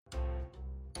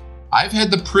I've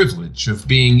had the privilege of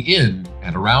being in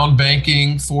and around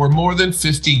banking for more than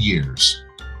 50 years.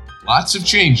 Lots of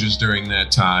changes during that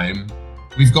time.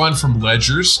 We've gone from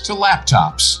ledgers to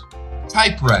laptops,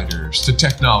 typewriters to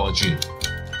technology.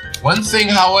 One thing,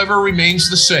 however, remains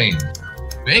the same.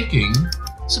 Banking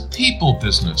is a people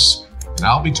business, and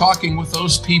I'll be talking with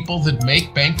those people that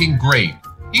make banking great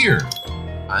here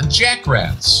on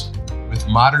Jackrats with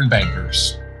Modern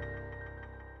Bankers.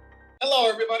 Hello,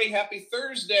 everybody. Happy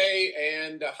Thursday,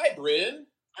 and hi, Bryn.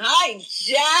 Hi,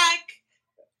 Jack.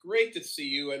 Great to see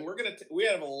you, and we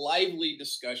have a lively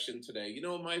discussion today. You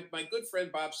know, my good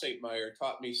friend Bob St. Meyer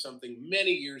taught me something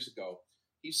many years ago.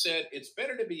 He said, it's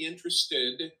better to be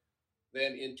interested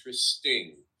than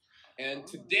interesting. And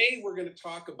today we're going to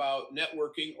talk about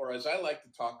networking, or as I like to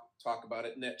talk about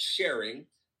it, net sharing,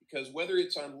 because whether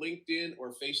it's on LinkedIn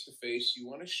or face-to-face, you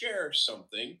want to share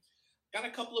something. Got a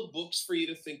couple of books for you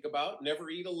to think about. Never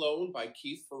Eat Alone by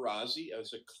Keith Ferrazzi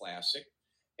as a classic.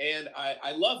 And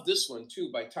I love this one, too,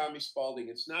 by Tommy Spalding.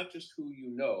 It's Not Just Who You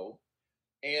Know.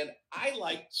 And I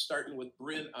like starting with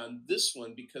Bryn on this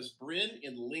one because Bryn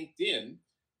in LinkedIn,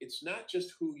 it's not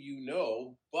just who you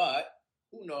know, but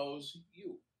who knows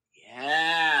you.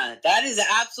 Yeah, that is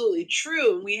absolutely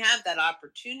true. And we have that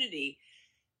opportunity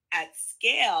at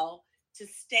scale to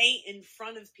stay in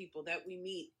front of people that we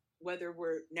meet, whether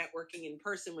we're networking in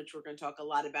person, which we're going to talk a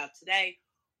lot about today,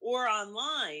 or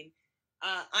online.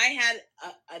 I had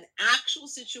an actual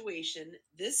situation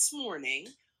this morning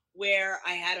where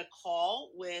I had a call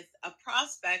with a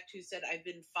prospect who said, I've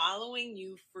been following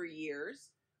you for years,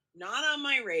 not on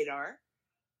my radar.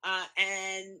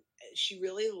 And she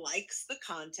really likes the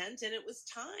content, and it was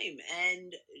time.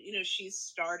 And, you know, she's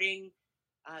starting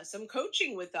some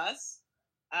coaching with us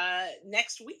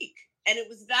next week. And it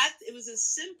was as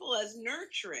simple as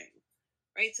nurturing,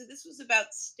 right? So this was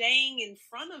about staying in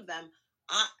front of them.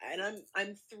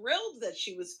 I'm thrilled that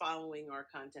she was following our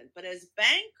content. But as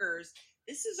bankers,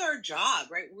 this is our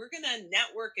job, right? We're going to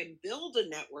network and build a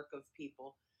network of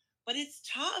people. But it's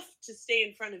tough to stay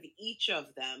in front of each of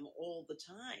them all the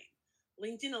time.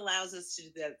 LinkedIn allows us to do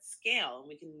that at scale, and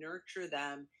we can nurture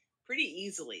them pretty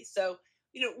easily. So,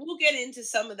 you know, we'll get into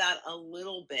some of that a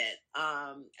little bit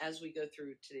as we go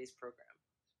through today's program.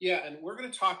 Yeah, and we're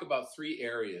going to talk about three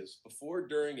areas: before,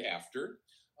 during, after.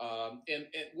 And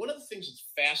one of the things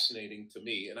that's fascinating to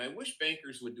me, and I wish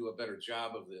bankers would do a better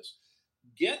job of this,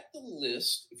 get the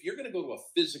list. If you're going to go to a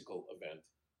physical event,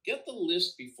 get the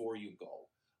list before you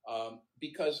go,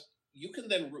 because you can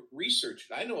then research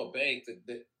it. I know a bank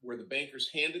that where the bankers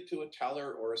hand it to a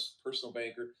teller or a personal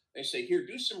banker. They say, here,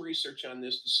 do some research on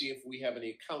this to see if we have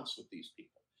any accounts with these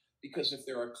people. Because if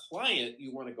they're a client,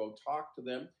 you want to go talk to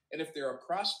them. And if they're a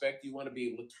prospect, you want to be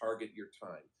able to target your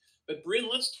time. But Bryn,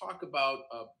 let's talk about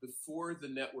before the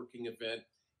networking event.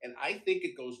 And I think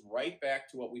it goes right back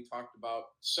to what we talked about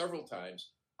several times,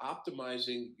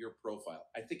 optimizing your profile.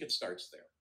 I think it starts there.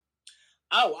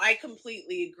 Oh, I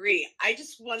completely agree. I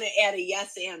just want to add a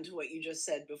yes and to what you just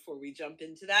said before we jump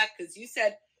into that, because you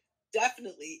said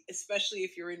definitely, especially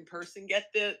if you're in person, get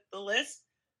the list.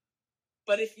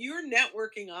 But if you're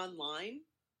networking online,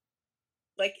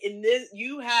 like in this,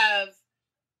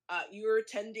 you're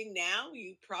attending now,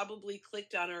 you probably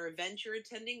clicked on our event you're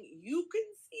attending, you can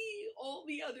see all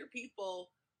the other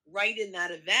people right in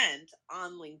that event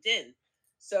on LinkedIn.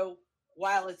 So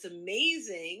while it's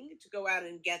amazing to go out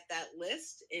and get that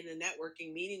list in a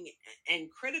networking meeting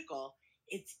and critical,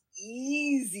 it's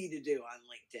easy to do on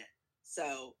LinkedIn.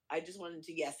 So I just wanted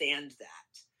to yes and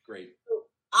that. Great. So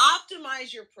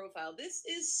optimize your profile. This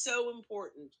is so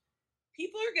important.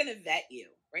 People are going to vet you,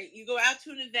 right? You go out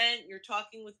to an event, you're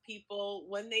talking with people.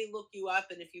 When they look you up,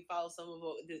 and if you follow some of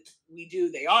what we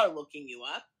do, they are looking you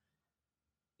up.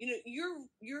 You know,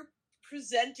 you're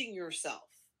presenting yourself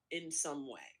in some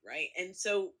way, right? And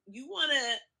so you want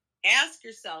to ask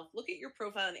yourself, look at your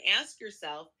profile and ask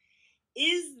yourself,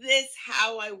 is this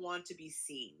how I want to be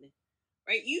seen?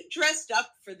 Right? You dressed up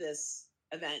for this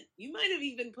event. You might have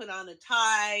even put on a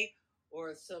tie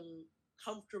or some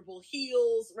comfortable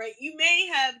heels, right? You may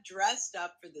have dressed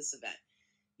up for this event.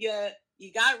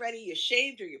 You got ready, you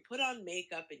shaved, or you put on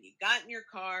makeup, and you got in your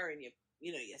car, and you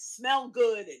smell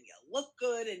good and you look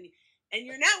good, and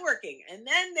you're networking. And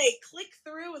then they click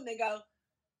through and they go,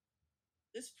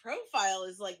 this profile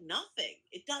is like nothing.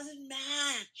 It doesn't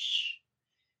match.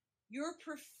 Your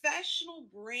professional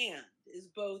brand is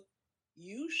both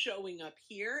you showing up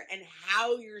here and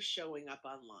how you're showing up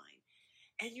online.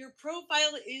 And your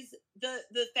profile is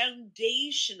the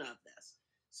foundation of this.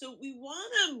 So we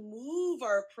want to move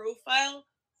our profile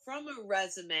from a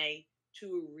resume to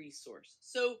a resource.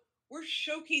 So we're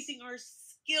showcasing our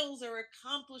skills, our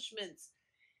accomplishments,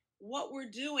 what we're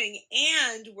doing,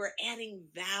 and we're adding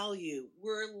value.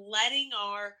 We're letting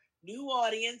our new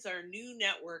audience, our new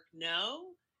network know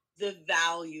the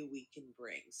value we can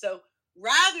bring. So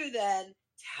rather than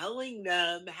telling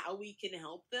them how we can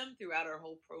help them throughout our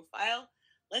whole profile,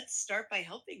 let's start by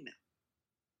helping them.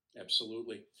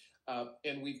 Absolutely.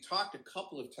 And we've talked a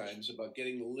couple of times about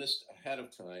getting the list ahead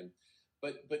of time,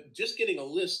 but just getting a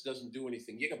list doesn't do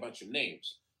anything. You get a bunch of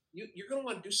names. You're going to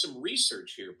want to do some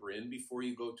research here, Bryn, before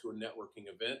you go to a networking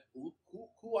event.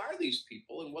 Who are these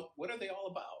people, and what are they all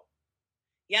about?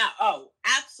 Yeah. Oh,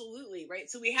 absolutely. Right.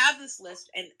 So we have this list,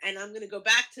 and I'm going to go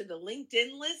back to the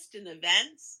LinkedIn list and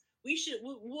events.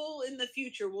 We'll in the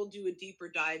future, we'll do a deeper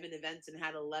dive in events and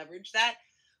how to leverage that.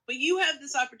 But you have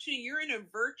this opportunity. You're in a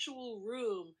virtual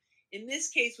room, in this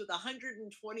case, with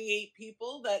 128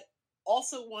 people that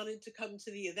also wanted to come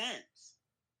to the event,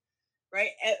 right?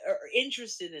 Or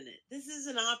interested in it. This is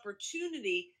an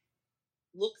opportunity.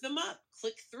 Look them up,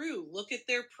 click through, look at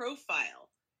their profile.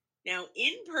 Now,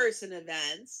 in-person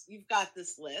events, you've got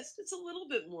this list. It's a little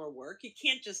bit more work. You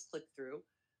can't just click through,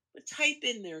 but type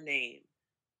in their name.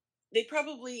 They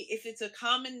probably, if it's a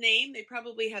common name, they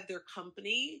probably have their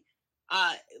company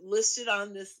listed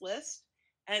on this list,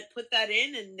 and put that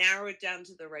in and narrow it down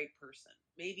to the right person,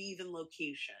 maybe even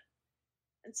location.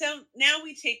 And so now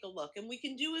we take a look, and we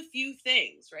can do a few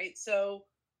things, right? So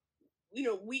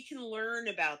we can learn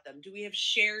about them. Do we have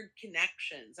shared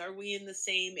connections? Are we in the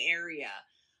same area?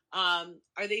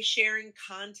 Are they sharing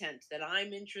content that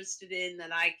I'm interested in,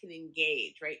 that I can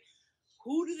engage, right?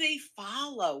 Who do they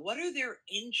follow? What are their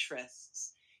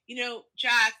interests?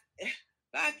 Jack,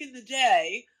 back in the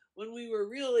day when we were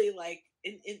really like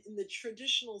in the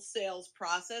traditional sales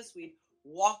process, we'd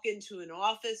walk into an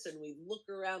office and we'd look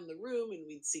around the room and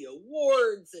we'd see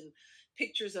awards and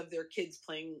pictures of their kids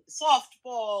playing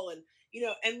softball,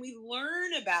 and we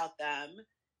learn about them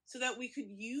so that we could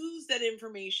use that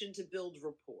information to build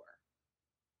rapport.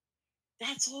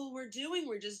 That's all we're doing.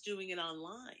 We're just doing it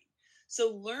online.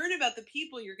 So learn about the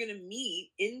people you're going to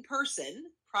meet in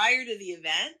person prior to the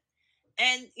event.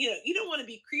 And you don't want to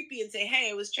be creepy and say, "Hey,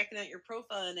 I was checking out your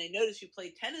profile and I noticed you play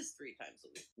tennis 3 times a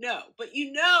week." No, but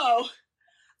enough,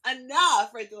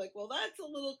 right? They're like, "Well, that's a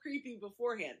little creepy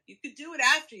beforehand." You could do it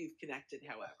after you've connected,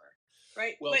 however,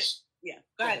 right? Well, but yeah,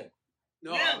 go ahead.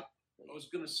 No, I was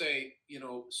going to say,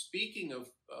 speaking of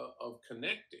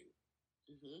connecting,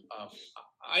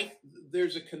 Mm-hmm.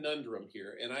 there's a conundrum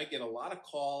here, and I get a lot of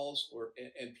calls,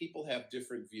 and people have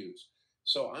different views.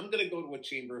 So I'm going to go to a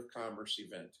Chamber of Commerce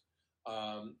event.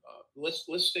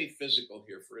 Let's stay physical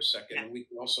here for a second, Yeah. and we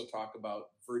can also talk about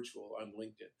virtual on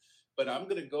LinkedIn. But I'm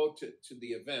going to go to the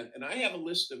event, and I have a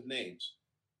list of names.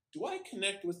 Do I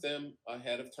connect with them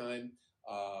ahead of time?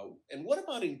 And what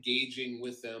about engaging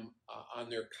with them on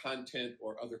their content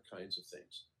or other kinds of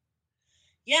things?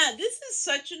 Yeah, this is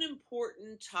such an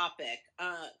important topic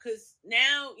because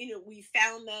now, we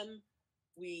found them,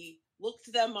 we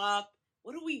looked them up.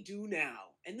 What do we do now?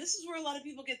 And this is where a lot of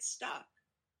people get stuck.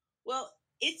 Well,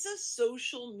 it's a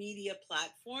social media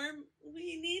platform.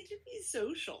 We need to be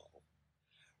social,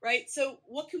 right? So,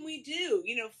 what can we do?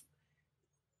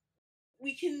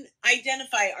 We can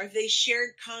identify, are they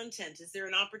shared content? Is there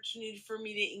an opportunity for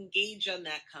me to engage on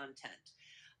that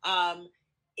content?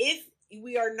 If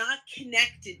we are not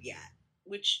connected yet,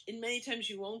 which in many times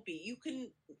you won't be, you can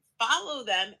follow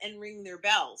them and ring their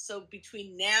bell. So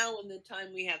between now and the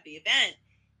time we have the event,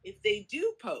 if they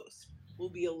do post, we'll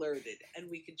be alerted and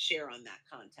we can share on that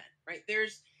content, right?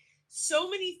 There's so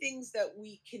many things that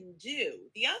we can do.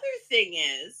 The other thing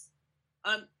is,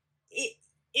 um, it,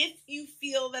 if you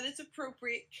feel that it's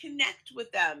appropriate, connect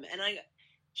with them. And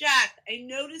Jack, I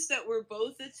noticed that we're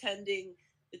both attending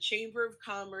the Chamber of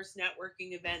Commerce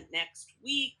networking event next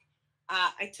week.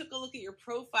 I took a look at your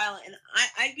profile, and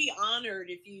I'd be honored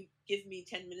if you give me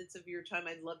 10 minutes of your time.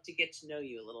 I'd love to get to know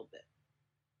you a little bit.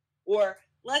 Or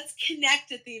let's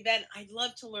connect at the event. I'd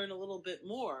love to learn a little bit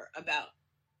more about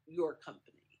your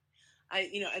company.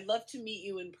 I'd love to meet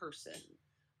you in person.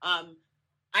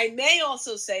 I may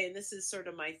also say, and this is sort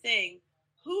of my thing,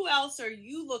 who else are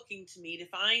you looking to meet?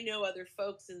 If I know other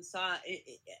folks inside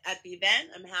at the event,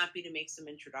 I'm happy to make some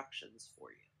introductions for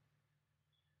you.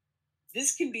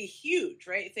 This can be huge,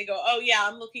 right? If they go, "Oh yeah,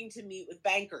 I'm looking to meet with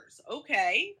bankers."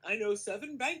 Okay, I know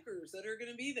 7 bankers that are going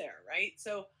to be there, right?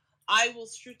 So I will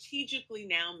strategically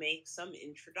now make some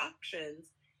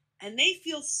introductions, and they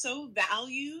feel so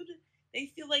valued. They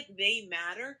feel like they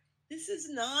matter. This is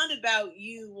not about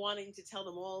you wanting to tell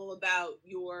them all about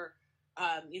your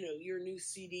new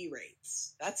CD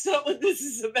rates. That's not what this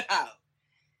is about.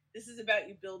 This is about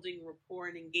you building rapport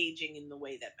and engaging in the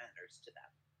way that matters to them.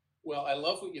 Well, I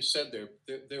love what you said there.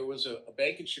 There was a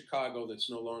bank in Chicago that's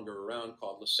no longer around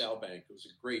called LaSalle Bank. It was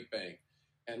a great bank.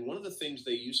 And one of the things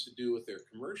they used to do with their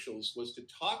commercials was to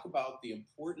talk about the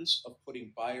importance of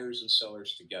putting buyers and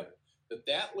sellers together.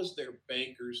 That was their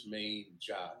banker's main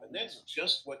job. And that's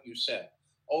just what you said.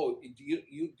 Oh,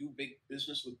 you do big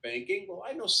business with banking? Well,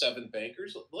 I know seven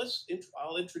bankers.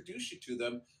 I'll introduce you to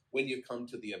them when you come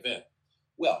to the event.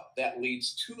 Well, that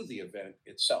leads to the event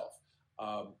itself.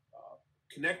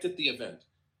 Connect at the event.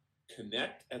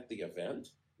 Connect at the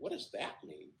event? What does that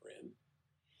mean, Bryn?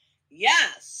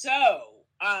 Yeah. So,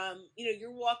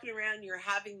 you're walking around, you're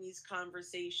having these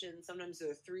conversations. Sometimes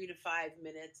they're 3 to 5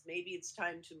 minutes. Maybe it's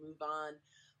time to move on,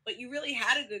 but you really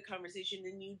had a good conversation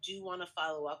and you do want to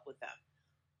follow up with them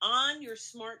on your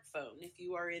smartphone. If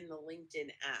you are in the LinkedIn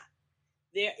app,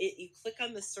 you click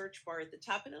on the search bar at the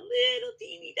top, and a little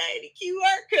teeny tiny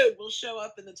QR code will show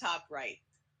up in the top right.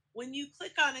 When you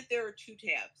click on it, there are two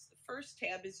tabs. The first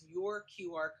tab is your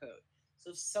QR code.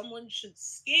 So if someone should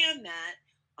scan that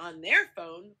on their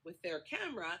phone with their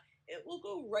camera, it will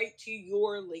go right to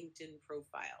your LinkedIn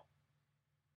profile.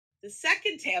 The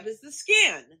second tab is the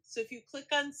scan. So if you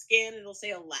click on scan, it'll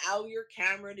say allow your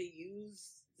camera to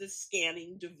use the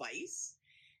scanning device,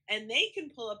 and they can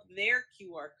pull up their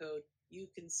QR code. You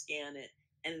can scan it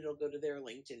and it'll go to their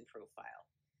LinkedIn profile.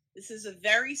 This is a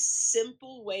very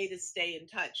simple way to stay in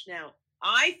touch. Now,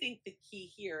 I think the key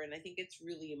here, and I think it's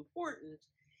really important,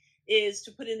 is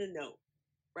to put in a note,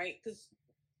 right? Because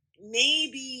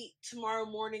maybe tomorrow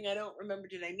morning, I don't remember,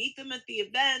 did I meet them at the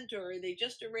event or are they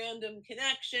just a random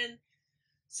connection?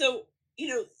 So,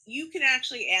 you can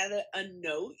actually add a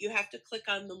note. You have to click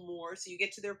on the more. So you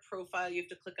get to their profile, you have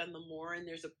to click on the more, and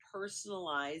there's a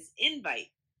personalized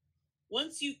invite.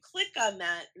 Once you click on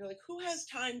that, you're like, who has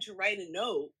time to write a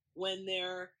note when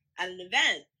they're at an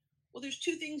event? Well, there's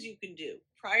two things you can do.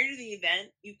 Prior to the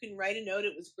event, you can write a note.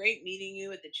 It was great meeting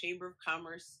you at the Chamber of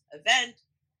Commerce event.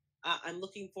 I'm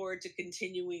looking forward to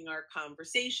continuing our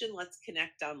conversation. Let's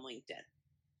connect on LinkedIn.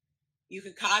 You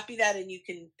can copy that and you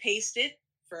can paste it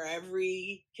for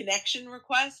every connection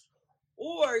request,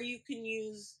 or you can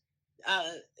use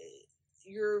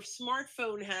your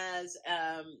smartphone has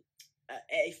a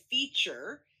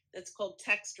feature that's called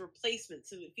text replacement.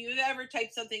 So if you've ever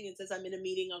typed something and says, I'm in a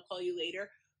meeting, I'll call you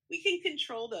later, we can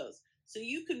control those. So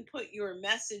you can put your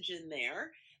message in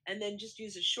there and then just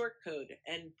use a short code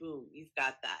and boom, you've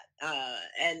got that.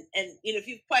 And if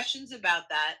you have questions about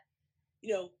that,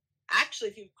 actually,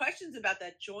 if you have questions about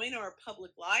that, join our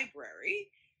public library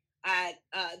at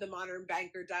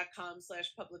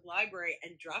themodernbanker.com/public library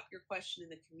and drop your question in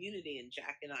the community, and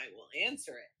Jack and I will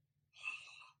answer it.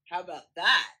 How about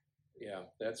that? Yeah,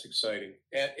 that's exciting.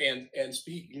 And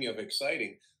speaking of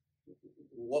exciting,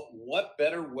 what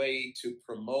better way to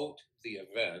promote the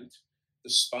event,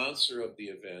 the sponsor of the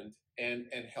event, and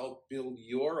help build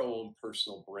your own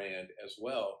personal brand as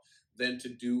well than to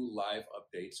do live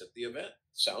updates at the event?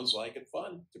 Sounds like it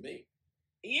fun to me.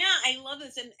 Yeah, I love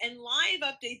this. And live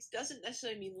updates doesn't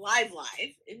necessarily mean live.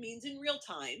 It means in real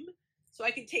time. So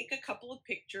I can take a couple of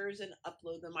pictures and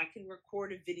upload them. I can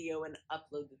record a video and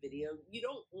upload the video. You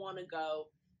don't want to go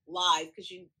live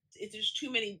because there's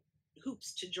too many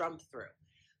hoops to jump through.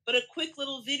 But a quick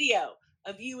little video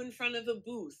of you in front of a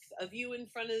booth, of you in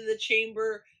front of the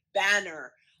chamber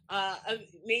banner, of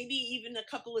maybe even a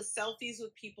couple of selfies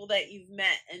with people that you've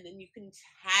met, and then you can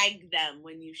tag them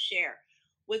when you share.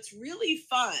 What's really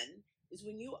fun is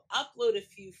when you upload a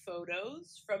few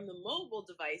photos from the mobile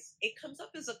device, it comes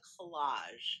up as a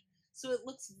collage. So it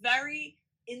looks very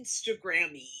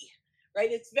Instagrammy,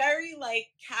 right? It's very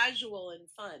like casual and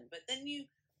fun. But then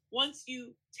once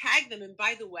you tag them, and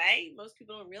by the way, most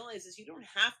people don't realize is you don't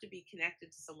have to be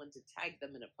connected to someone to tag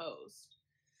them in a post.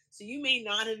 So you may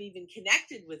not have even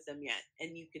connected with them yet,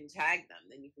 and you can tag them.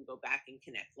 Then you can go back and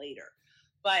connect later.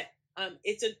 But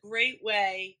it's a great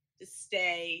way to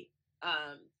stay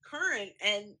current.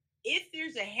 And if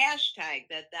there's a hashtag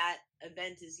that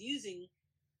event is using,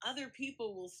 other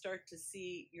people will start to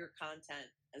see your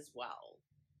content as well.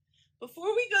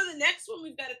 Before we go to the next one,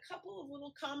 we've got a couple of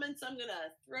little comments I'm going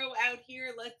to throw out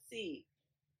here. Let's see.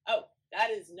 Oh,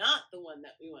 that is not the one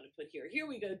that we want to put here. Here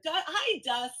we go. Hi,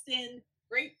 Dustin.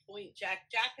 Great point, Jack.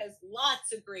 Jack has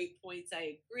lots of great points.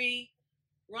 I agree.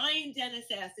 Ryan Dennis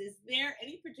asks, is there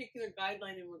any particular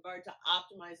guideline in regard to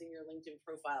optimizing your LinkedIn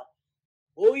profile?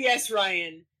 Oh, yes,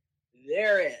 Ryan,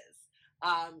 there is.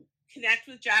 Connect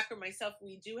with Jack or myself.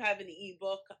 We do have an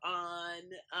ebook on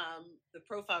the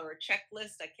profile or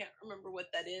checklist. I can't remember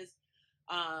what that is.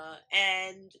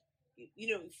 And,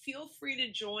 feel free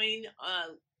to join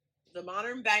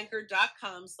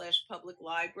themodernbanker.com/public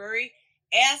library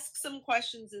ask some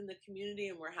questions in the community,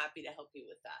 and we're happy to help you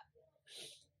with that.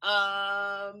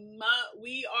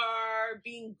 We are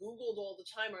being Googled all the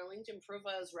time. Our LinkedIn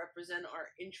profiles represent our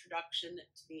introduction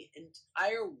to the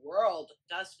entire world.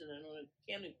 Dustin, I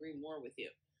can't agree more with you.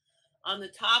 On the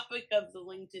topic of the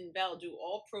LinkedIn Bell, do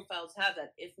all profiles have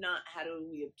that? If not, how do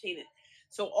we obtain it?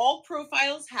 So all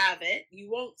profiles have it. You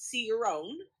won't see your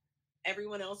own.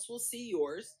 Everyone else will see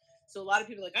yours. So a lot of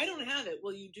people are like, I don't have it.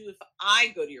 Well, you do if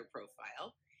I go to your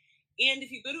profile. And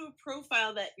if you go to a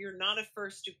profile that you're not a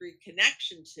first degree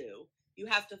connection to, you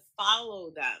have to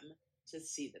follow them to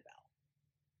see the bell.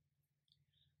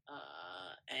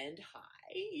 And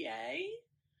hi, yay.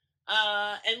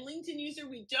 And LinkedIn user,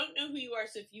 we don't know who you are.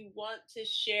 So if you want to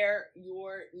share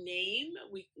your name,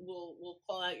 we'll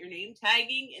call out your name.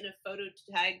 Tagging in a photo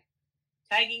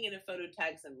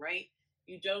tags them, right?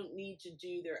 You don't need to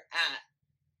do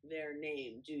their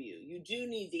name, do you? You do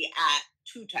need the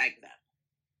 @ to tag them.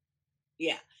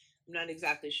 Yeah, I'm not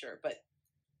exactly sure, but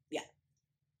yeah,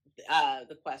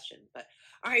 the question. But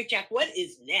all right, Jack, what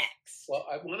is next? Well,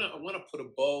 I want to put a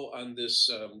bow on this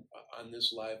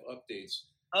live updates.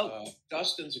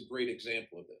 Dustin's a great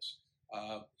example of this.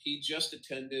 He just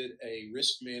attended a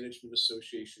Risk Management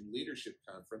Association leadership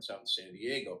conference out in San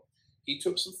Diego. He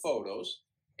took some photos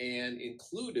and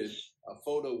included a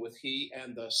photo with he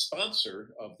and the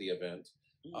sponsor of the event.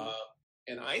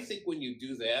 And I think when you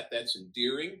do that, that's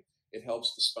endearing. It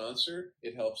helps the sponsor.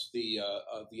 It helps the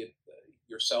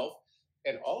yourself.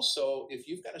 And also, if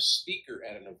you've got a speaker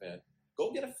at an event,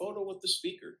 go get a photo with the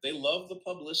speaker. They love the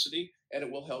publicity, and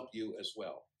it will help you as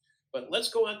well. But let's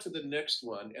go on to the next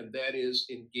one, and that is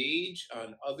engage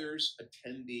on others'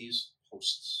 attendees'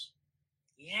 posts.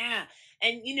 Yeah.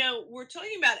 And, we're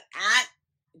talking about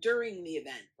during the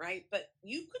event, right? But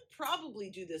you could probably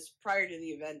do this prior to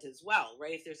the event as well,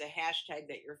 right? If there's a hashtag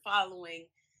that you're following.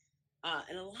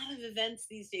 And a lot of events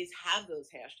these days have those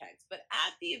hashtags. But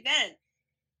at the event,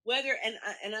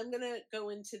 and I'm going to go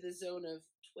into the zone of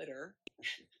Twitter,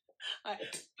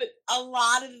 but a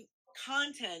lot of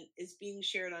content is being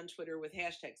shared on Twitter with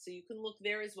hashtags. So you can look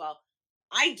there as well.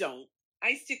 I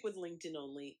stick with LinkedIn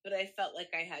only, but I felt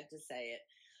like I had to say it.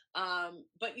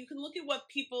 But you can look at what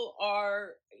people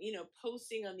are,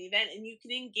 posting on the event, and you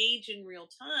can engage in real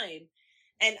time.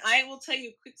 And I will tell you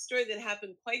a quick story that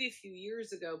happened quite a few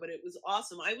years ago, but it was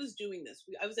awesome. I was doing this.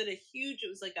 I was at it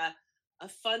was like a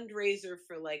fundraiser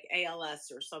for like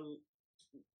ALS or some,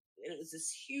 and it was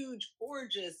this huge,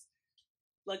 gorgeous,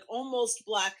 like almost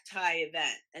black tie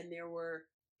event. And there were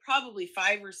probably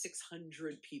 500 or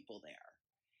 600 people there.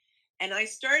 And I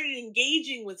started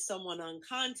engaging with someone on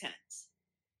content.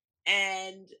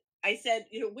 And I said,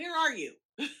 where are you?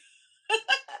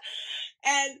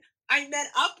 And I met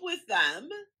up with them,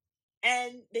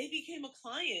 and they became a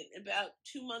client about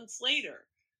 2 months later.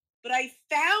 But I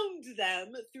found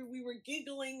them we were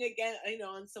giggling again,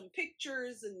 on some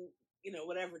pictures and,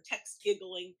 whatever, text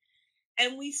giggling.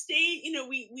 And we stayed,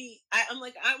 I'm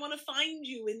like, I want to find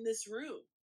you in this room.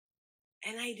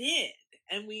 And I did.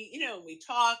 And we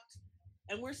talked,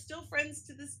 and we're still friends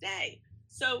to this day.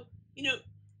 So,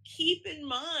 keep in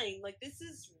mind, like, this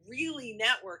is really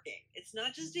networking. It's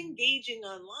not just engaging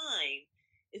online.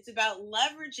 It's about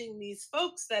leveraging these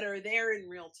folks that are there in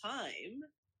real time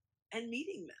and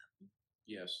meeting them.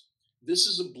 Yes. This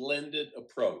is a blended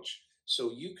approach.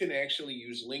 So you can actually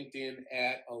use LinkedIn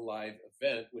at a live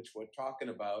event, which we're talking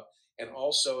about. And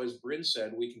also, as Bryn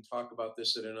said, we can talk about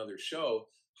this at another show,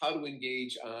 how to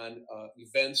engage on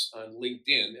events on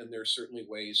LinkedIn. And there are certainly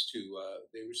ways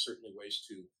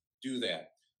to do that.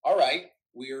 All right,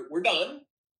 we're done.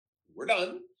 We're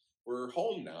done. We're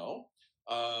home now.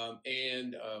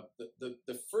 And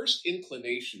the first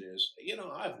inclination is,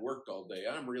 I've worked all day.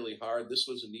 I'm really hard. This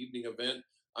was an evening event.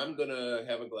 I'm going to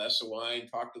have a glass of wine,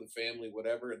 talk to the family,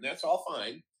 whatever, and that's all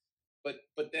fine. But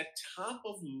that top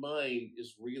of mind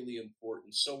is really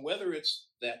important. So whether it's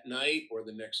that night or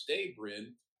the next day,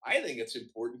 Bryn, I think it's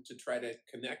important to try to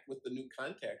connect with the new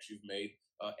contacts you've made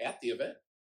at the event.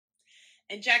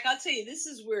 And Jack, I'll tell you, this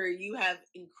is where you have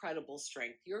incredible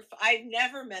strength. I've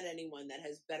never met anyone that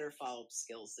has better follow-up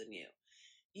skills than you.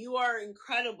 You are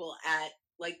incredible at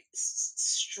like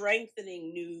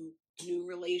strengthening new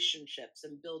relationships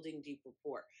and building deep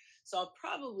rapport. So I'll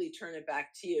probably turn it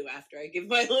back to you after I give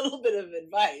my little bit of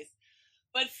advice.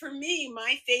 But for me,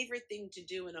 my favorite thing to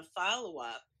do in a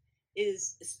follow-up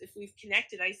is if we've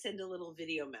connected, I send a little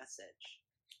video message.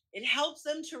 It helps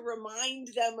them to remind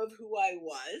them of who I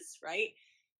was, right?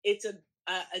 It's a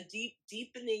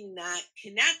deepening that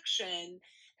connection.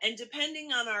 And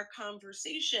depending on our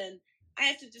conversation, I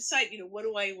have to decide, what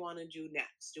do I want to do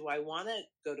next? Do I want to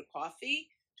go to coffee?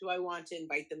 Do I want to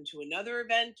invite them to another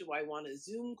event? Do I want a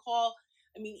Zoom call?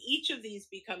 I mean, each of these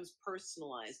becomes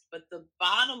personalized, but the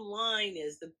bottom line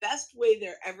is the best way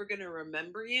they're ever going to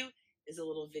remember you is a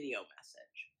little video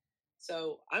message.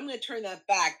 So I'm going to turn that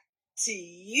back to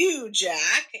you,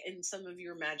 Jack, and some of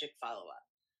your magic follow up.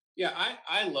 Yeah,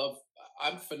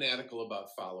 I'm fanatical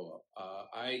about follow up.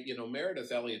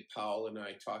 Meredith Elliott Powell and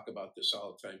I talk about this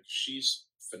all the time. She's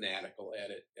fanatical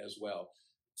at it as well.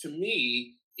 To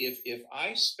me, if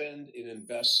I spend and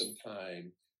invest some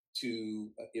time to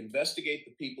investigate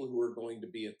the people who are going to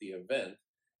be at the event,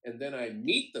 and then I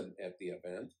meet them at the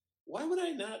event, why would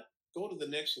I not go to the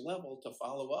next level to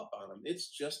follow up on them? It's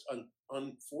just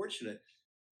unfortunate.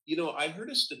 I heard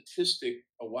a statistic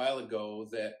a while ago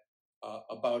that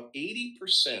about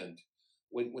 80%,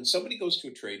 when somebody goes to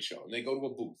a trade show and they go to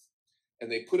a booth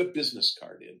and they put a business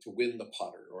card in to win the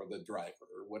putter or the driver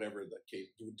or whatever the case,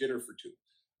 do dinner for two.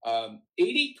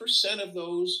 80% of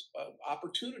those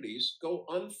opportunities go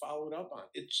unfollowed up on.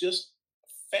 It just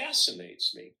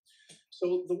fascinates me.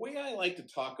 So the way I like to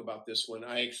talk about this when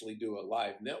I actually do a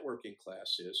live networking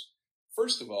class is,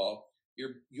 first of all,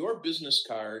 your business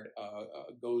card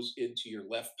goes into your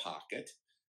left pocket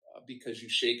because you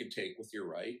shake and take with your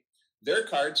right. Their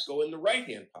cards go in the right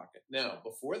hand pocket. Now,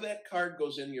 before that card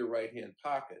goes in your right hand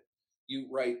pocket, you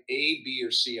write A, B,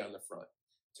 or C on the front.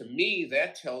 To me,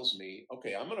 that tells me,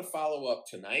 okay, I'm going to follow up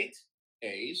tonight,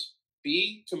 A's,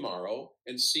 B tomorrow,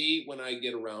 and C when I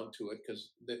get around to it because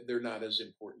they're not as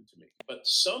important to me. But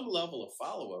some level of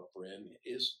follow up, Bryn,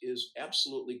 is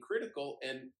absolutely critical.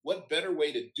 And what better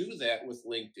way to do that with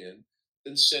LinkedIn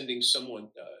than sending someone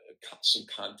some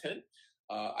content?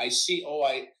 I see.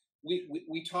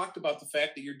 We talked about the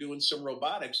fact that you're doing some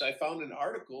robotics. I found an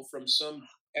article from some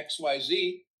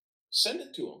XYZ. Send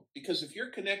it to them, because if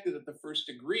you're connected at the first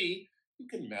degree, you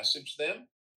can message them.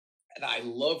 And I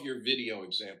love your video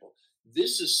example.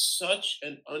 This is such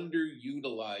an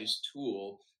underutilized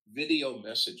tool, video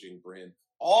messaging, Brand.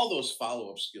 All those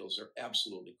follow-up skills are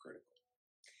absolutely critical.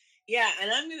 Yeah,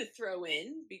 and I'm going to throw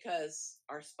in, because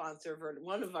our sponsor,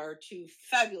 one of our two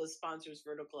fabulous sponsors,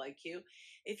 Vertical IQ,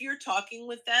 if you're talking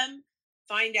with them,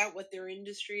 find out what their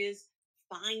industry is,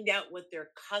 find out what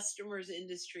their customers'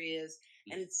 industry is.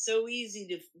 And it's so easy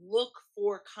to look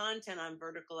for content on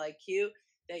Vertical IQ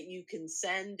that you can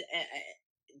send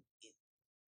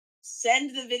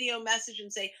the video message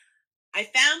and say, I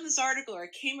found this article, or I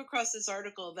came across this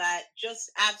article that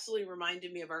just absolutely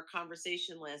reminded me of our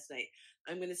conversation last night.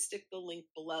 I'm going to stick the link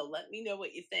below. Let me know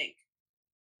what you think.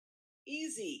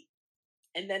 Easy.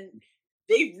 And then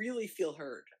they really feel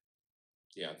heard.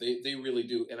 Yeah, they really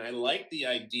do. And I like the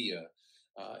idea,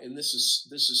 and this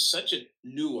is such a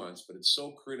nuance, but it's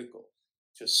so critical,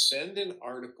 to send an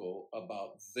article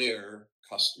about their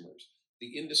customers,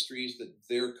 the industries that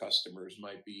their customers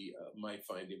might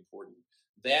find important.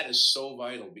 That is so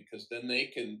vital, because then they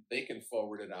can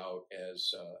forward it out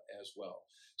as well.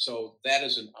 So that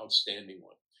is an outstanding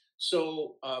one.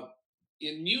 So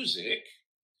in music,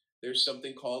 there's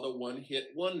something called a one-hit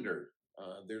wonder.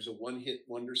 There's a one-hit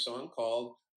wonder song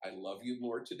called "I Love You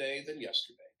More Today Than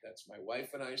Yesterday." That's my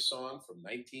wife and I song from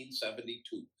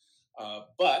 1972.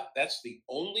 But that's the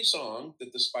only song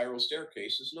that the Spiral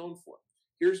Staircase is known for.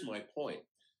 Here's my point.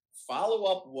 Follow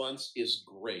up once is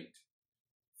great.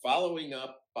 Following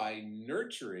up by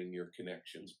nurturing your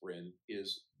connections, Bryn,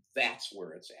 that's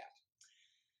where it's at.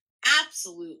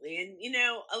 Absolutely. And,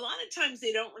 a lot of times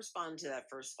they don't respond to that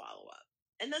first follow up.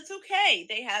 And that's okay.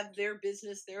 They have their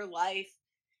business, their life.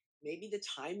 Maybe the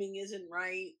timing isn't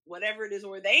right, whatever it is,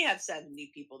 or they have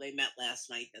 70 people they met last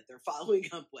night that they're following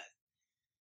up with.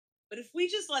 But if we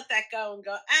just let that go and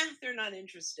go, they're not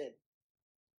interested.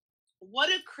 What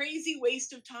a crazy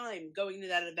waste of time going to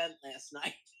that event last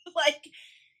night. Like,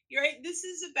 you're right. This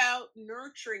is about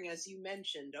nurturing, as you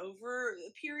mentioned, over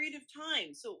a period of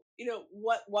time. So,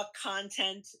 what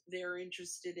content they're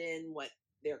interested in, what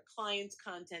their client's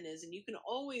content is, and you can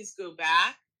always go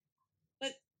back.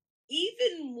 But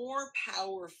even more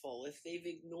powerful, if they've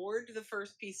ignored the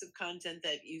first piece of content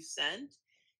that you sent,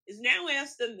 is now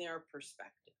ask them their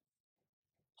perspective.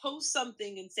 Post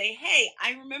something and say, hey,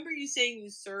 I remember you saying you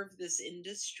serve this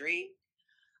industry.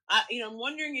 I'm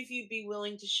wondering if you'd be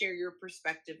willing to share your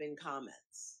perspective in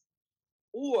comments.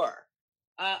 Or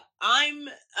I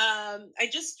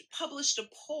just published a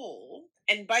poll.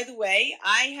 And by the way,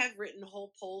 I have written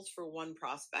whole polls for one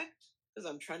prospect because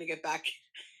I'm trying to get back.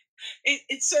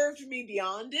 It served me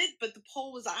beyond it, but the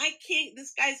poll was,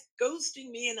 this guy's ghosting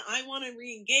me and I want to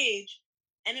re-engage.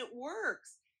 And it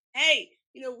works. Hey,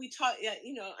 we taught,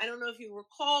 I don't know if you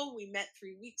recall, we met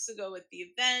 3 weeks ago at the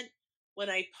event. when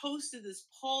I posted this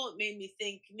poll, it made me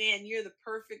think, man, you're the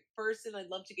perfect person. I'd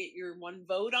love to get your one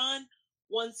vote on.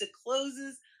 Once it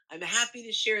closes, I'm happy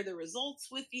to share the results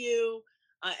with you,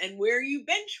 and where you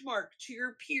benchmark to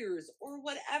your peers or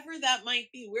whatever that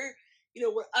might be, where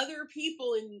where other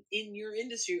people in your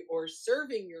industry or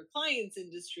serving your clients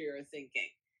industry are thinking.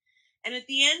 And at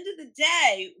the end of the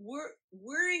day,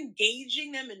 we're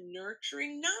engaging them and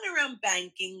nurturing, not around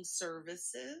banking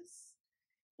services.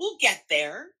 We'll get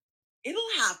there. It'll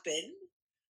happen.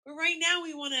 But right now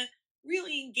we want to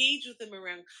really engage with them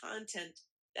around content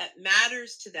that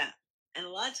matters to them. And a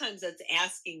lot of times that's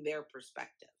asking their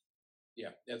perspective. Yeah,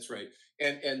 that's right.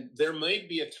 And there may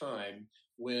be a time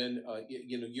when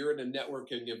you're in a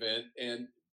networking event and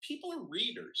people are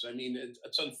readers. I mean,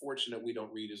 it's unfortunate we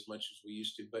don't read as much as we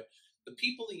used to, but the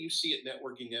people that you see at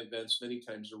networking events many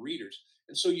times are readers,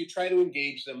 and so you try to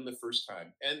engage them the first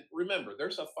time. And remember,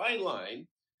 there's a fine line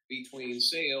between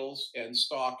sales and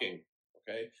stalking.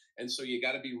 Okay, and so you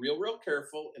got to be real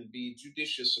careful and be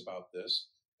judicious about this.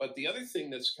 But the other thing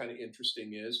that's kind of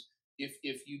interesting is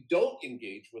if you don't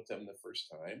engage with them the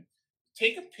first time,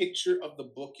 take a picture of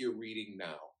the book you're reading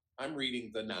now. I'm reading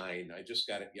The Nine. I just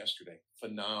got it yesterday.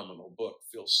 Phenomenal book,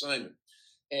 Phil Simon.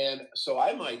 And so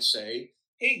I might say,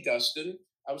 hey, Dustin,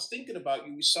 I was thinking about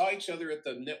you. We saw each other at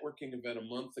the networking event a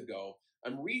month ago.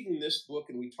 I'm reading this book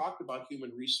and we talked about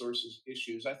human resources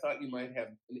issues. I thought you might have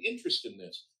an interest in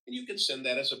this. And you can send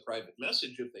that as a private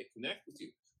message if they connect with you.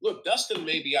 Look, Dustin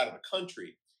may be out of the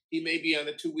country. He may be on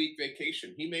a 2-week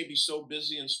vacation. He may be so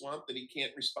busy and swamped that he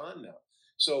can't respond now.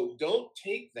 So don't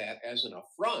take that as an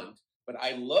affront. But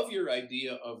I love your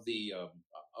idea of the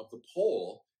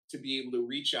poll to be able to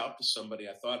reach out to somebody.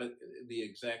 I thought the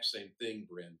exact same thing,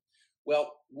 Bryn.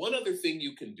 Well, one other thing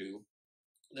you can do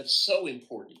that's so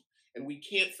important, and we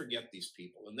can't forget these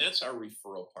people, and that's our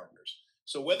referral partners.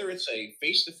 So whether it's a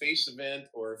face-to-face event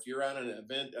or if you're on an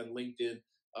event on LinkedIn,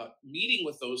 meeting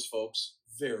with those folks,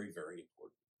 very important.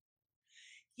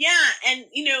 Yeah, and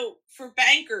for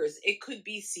bankers, it could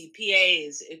be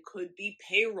CPAs, it could be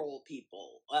payroll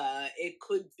people, it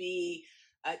could be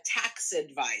tax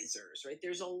advisors, right?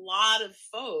 There's a lot of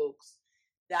folks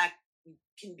that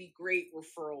can be great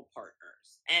referral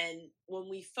partners. And when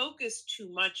we focus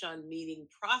too much on meeting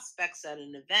prospects at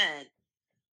an event,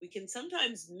 we can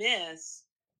sometimes miss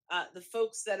the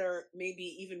folks that are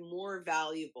maybe even more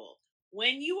valuable.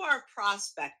 When you are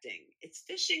prospecting, it's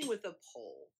fishing with a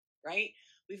pole, right?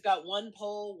 We've got one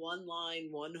pole, one line,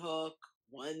 one hook,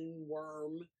 one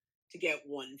worm to get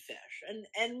one fish.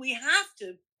 And we have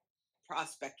to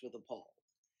prospect with a pole.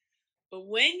 But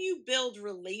when you build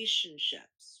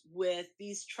relationships with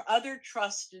these other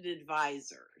trusted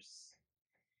advisors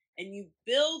and you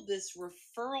build this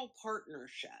referral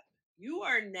partnership, you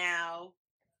are now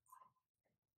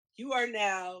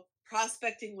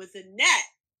prospecting with a net,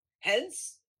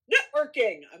 hence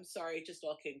networking. I'm sorry, it just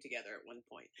all came together at one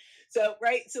point. So,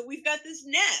 right, so we've got this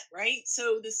net, right?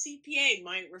 So the CPA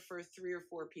might refer 3 or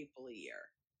 4 people a year.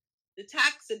 The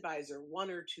tax advisor, 1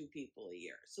 or 2 people a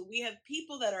year. So we have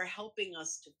people that are helping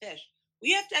us to fish.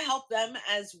 We have to help them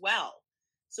as well.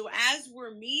 So as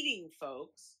we're meeting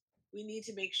folks, we need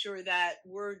to make sure that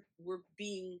we're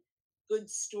being good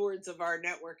stewards of our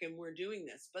network and we're doing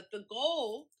this. But the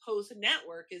goal post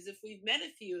network is if we've met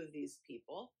a few of these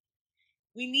people,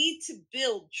 we need to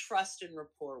build trust and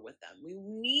rapport with them. We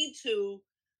need to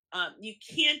you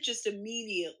can't just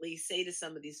immediately say to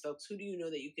some of these folks, who do you know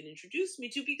that you can introduce me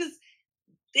to? Because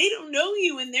they don't know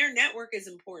you and their network is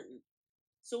important.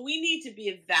 So we need to be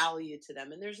of value to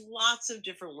them. And there's lots of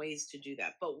different ways to do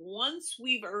that. But once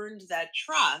we've earned that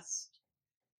trust,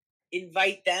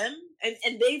 invite them,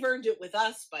 and they've earned it with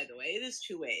us, by the way. It is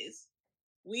 2 ways.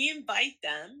 We invite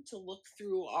them to look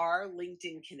through our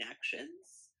LinkedIn connections.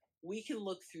 We can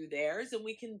look through theirs and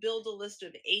we can build a list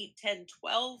of 8, 10,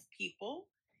 12 people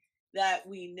that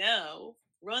we know,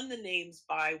 run the names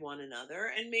by one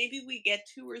another, and maybe we get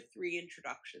 2 or 3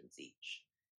 introductions each.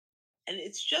 And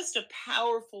it's just a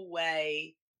powerful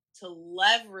way to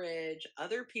leverage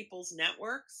other people's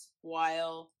networks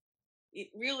while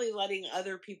really letting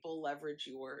other people leverage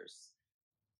yours.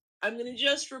 I'm going to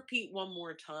just repeat one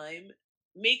more time.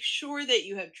 Make sure that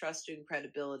you have trust and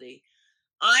credibility.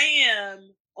 I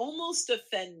am almost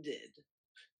offended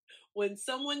when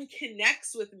someone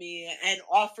connects with me and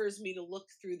offers me to look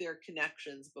through their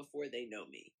connections before they know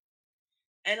me.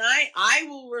 And I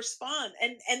will respond.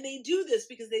 And they do this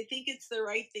because they think it's the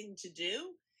right thing to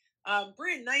do.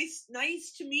 Bryn,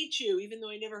 nice to meet you, even though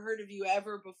I never heard of you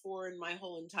ever before in my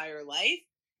whole entire life.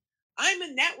 I'm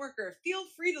a networker. Feel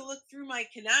free to look through my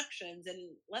connections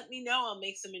and let me know. I'll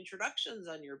make some introductions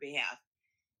on your behalf.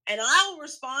 And I'll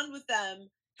respond with them,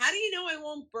 how do you know I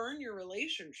won't burn your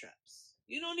relationships?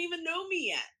 You don't even know me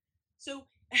yet. So,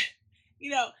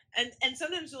 and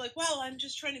sometimes they're like, well, I'm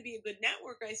just trying to be a good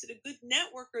networker. I said, a good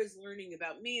networker is learning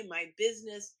about me and my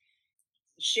business,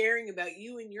 sharing about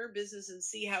you and your business, and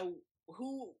see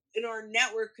who in our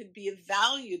network could be of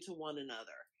value to one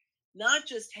another. Not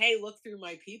just, hey, look through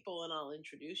my people and I'll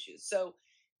introduce you. So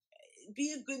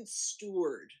be a good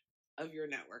steward of your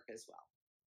network as well.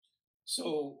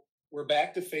 So we're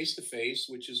back to face,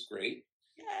 which is great.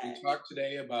 Yay. We talked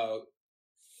today about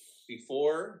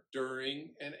before,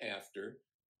 during, and after.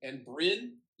 And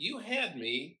Bryn, you had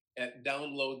me at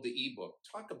download the ebook.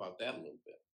 Talk about that a little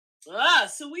bit.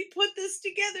 So we put this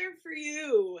together for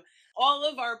you. All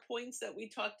of our points that we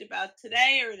talked about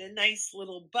today are in a nice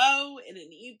little bow in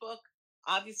an ebook,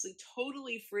 obviously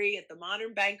totally free at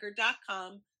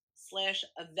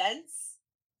themodernbanker.com/events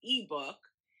ebook.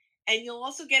 And you'll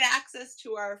also get access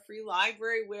to our free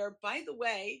library where, by the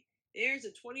way, there's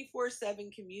a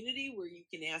 24/7 community where you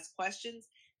can ask questions.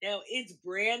 Now, it's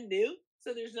brand new,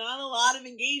 so there's not a lot of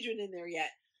engagement in there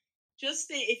yet.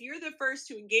 Just if you're the first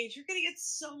to engage, you're going to get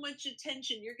so much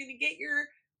attention. You're going to get your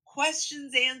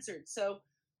questions answered. So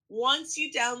once you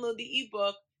download the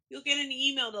ebook, you'll get an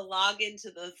email to log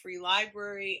into the free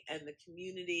library and the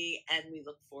community, and we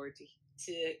look forward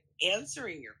to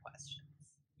answering your questions.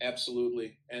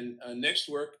 Absolutely. And next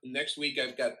week,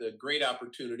 I've got the great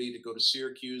opportunity to go to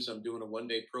Syracuse. I'm doing a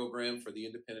one-day program for the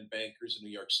independent bankers in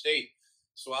New York State.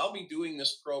 So I'll be doing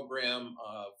this program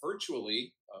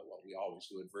virtually. Well, we always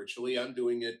do it virtually. I'm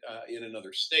doing it in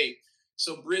another state.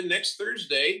 So, Bryn, next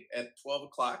Thursday at 12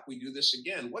 o'clock, we do this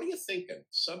again. What are you thinking?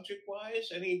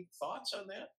 Subject-wise, any thoughts on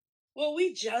that? Well,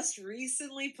 we just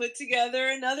recently put together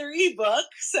another ebook.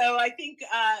 So I think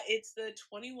it's the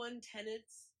 21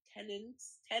 tenets,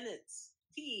 Tenets,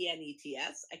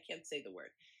 I can't say the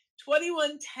word.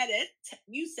 21 tenets,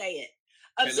 you say it,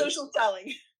 of tenets? Social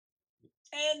selling.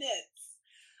 Tenets.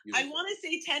 Beautiful. I want to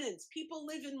say tenants. People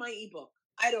live in my ebook.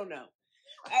 I don't know.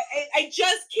 I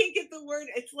just can't get the word.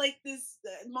 It's like this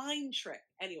mind trick.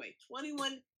 Anyway,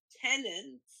 21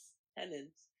 tenants.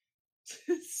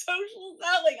 Social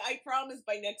selling. I promise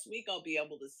by next week I'll be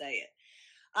able to say it.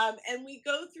 And we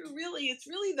go through it's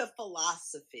really the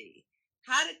philosophy.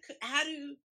 How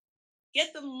to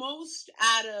get the most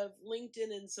out of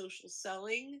LinkedIn and social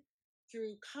selling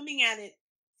through coming at it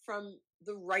from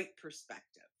the right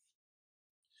perspective.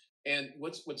 And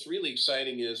what's really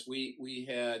exciting is we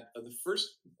had the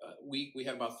first week, we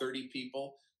had about 30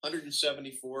 people,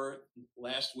 174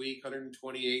 last week,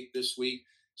 128 this week.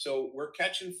 So we're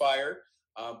catching fire.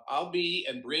 I'll be,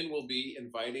 and Bryn will be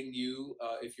inviting you,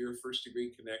 if you're a First Degree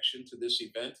Connection, to this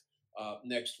event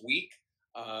next week.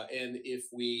 And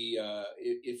if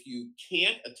you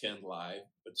can't attend live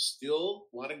but still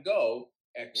want to go,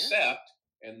 accept.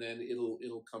 And then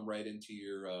it'll come right into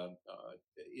your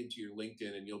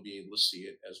LinkedIn, and you'll be able to see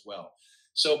it as well.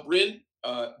 So, Bryn,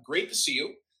 great to see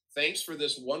you. Thanks for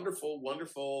this wonderful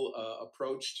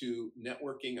approach to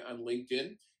networking on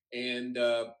LinkedIn. And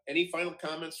any final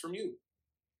comments from you?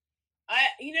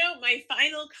 My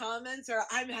final comments are: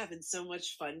 I'm having so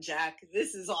much fun, Jack.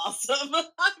 This is awesome.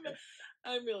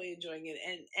 I'm really enjoying it.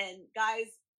 And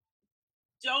guys,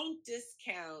 don't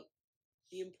discount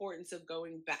the importance of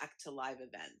going back to live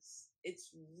events. It's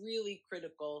really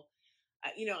critical.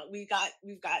 We've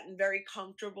gotten very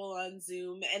comfortable on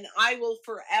Zoom, and I will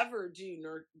forever do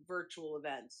virtual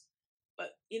events.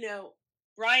 But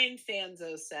Brian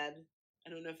Fanzo said, I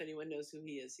don't know if anyone knows who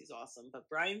he is. He's awesome. But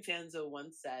Brian Fanzo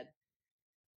once said,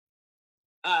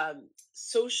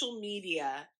 social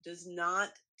media does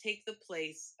not take the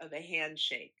place of a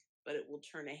handshake, but it will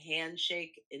turn a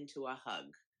handshake into a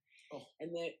hug. Oh.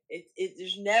 And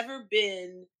there's never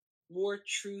been more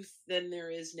truth than there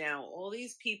is now. All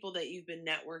these people that you've been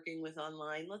networking with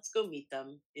online, let's go meet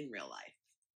them in real life.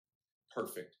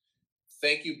 Perfect.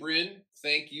 Thank you, Bryn.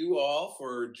 Thank you all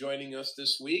for joining us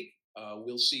this week.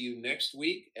 We'll see you next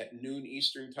week at noon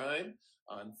Eastern Time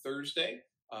on Thursday,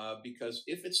 because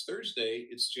if it's Thursday,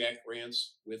 it's Jack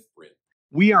Rants with Bryn.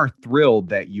 We are thrilled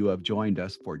that you have joined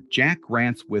us for Jack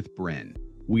Rants with Bryn.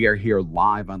 We are here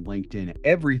live on LinkedIn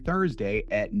every Thursday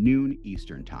at noon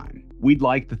Eastern Time. We'd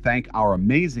like to thank our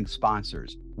amazing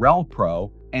sponsors,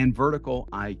 RelPro and Vertical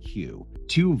IQ,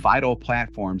 two vital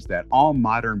platforms that all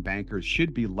modern bankers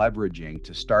should be leveraging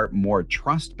to start more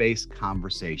trust-based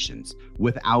conversations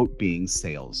without being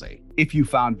salesy. If you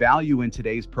found value in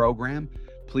today's program,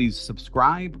 please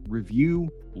subscribe, review,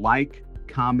 like,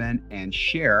 comment, and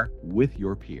share with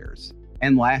your peers.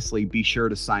 And lastly, be sure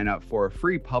to sign up for a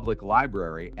free public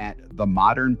library at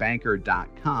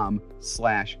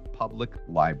themodernbanker.com/public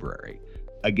library.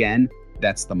 Again,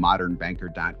 that's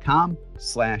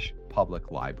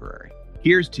themodernbanker.com/public library.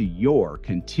 Here's to your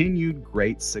continued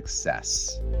great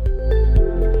success.